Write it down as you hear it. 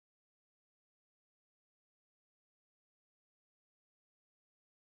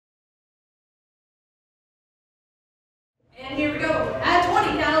And here we go. At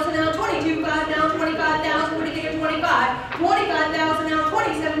 20,000 now, 22,500 now, 25,000. What do you think of 25? 25,000 now,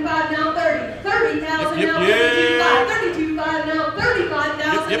 27,500 now, 30. 30,000 now, 32,500. 32,500 now,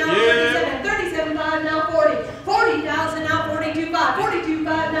 35,000 now, 37. 37,500 now, 40. 40,000 now, 42,500.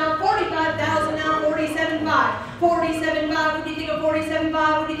 42,500 now, 45,000 now, 47,500. 47,500. What do you think of 47,500?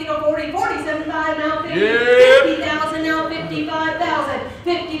 What do you think of 40? 47,500 now, 50. 50,000 now, 55,000.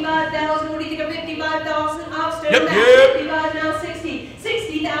 55,000. What do you think of 55,000? Upstairs now. 55 now, 60.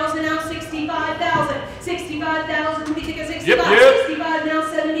 60,000 now, 65,000. 65,000. What do you think of 65? 65 now,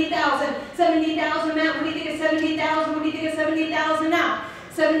 70,000. 70,000 now. What do you think of 70,000? What do you think of 70,000 now?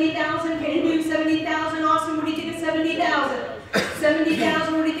 70,000. Can you do 70,000? Austin, what do you think of 70,000?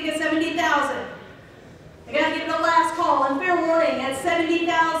 70,000. What do you think of 70,000? I gotta give it a last call, and fair warning, at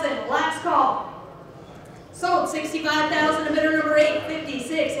 70,000, last call. Sold 65,000, a bidder number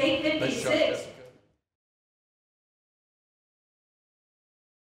 856, 856.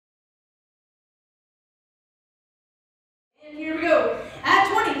 And here we go. At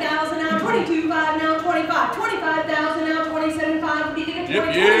 20,000 now, 22,500 now, 25. 25,000 now, 27,500. What do you think of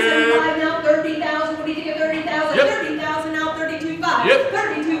 27,500 now, 30,000. What do you think of 30,000? 30,000 now, 32,500.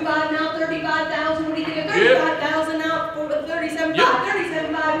 32,500 now, 35,000. What do you think of 35,000 now, 37,500.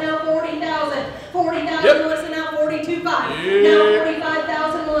 37,500 now, 40,000. 40,000, Melissa now, 42,500. Now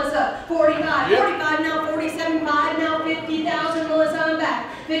 45,000, Melissa. 45. 45 now, 47,500 now, 50,000, Melissa, I'm back.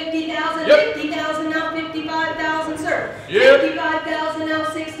 50,000, 50,000 now, 55,000, sir. 55,000 now,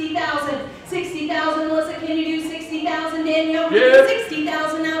 60,000. 60,000, Melissa, can you do 60,000, Daniel?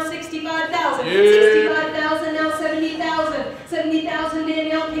 60,000 now, 65,000. 65,000 now, 70,000. 70,000,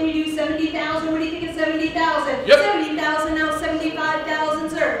 Danielle, can you do 70,000? What do you think of 70,000? 70,000 now, 75,000,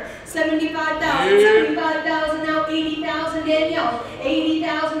 sir. 75,000. 75,000 now, 80,000, Danielle.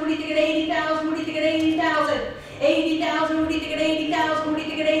 80,000, what do you think of 80,000? What do you think of 80,000? 80,000, what do you think of 80,000? What do you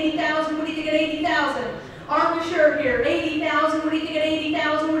think of 80,000? What do you think of 80,000? Aren't we sure here? 80,000, what do you think of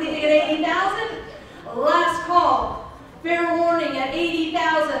 80,000? What do you think of 80,000? Last call. Fair warning at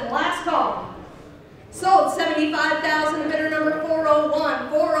 80,000. Last call. Sold 75,000.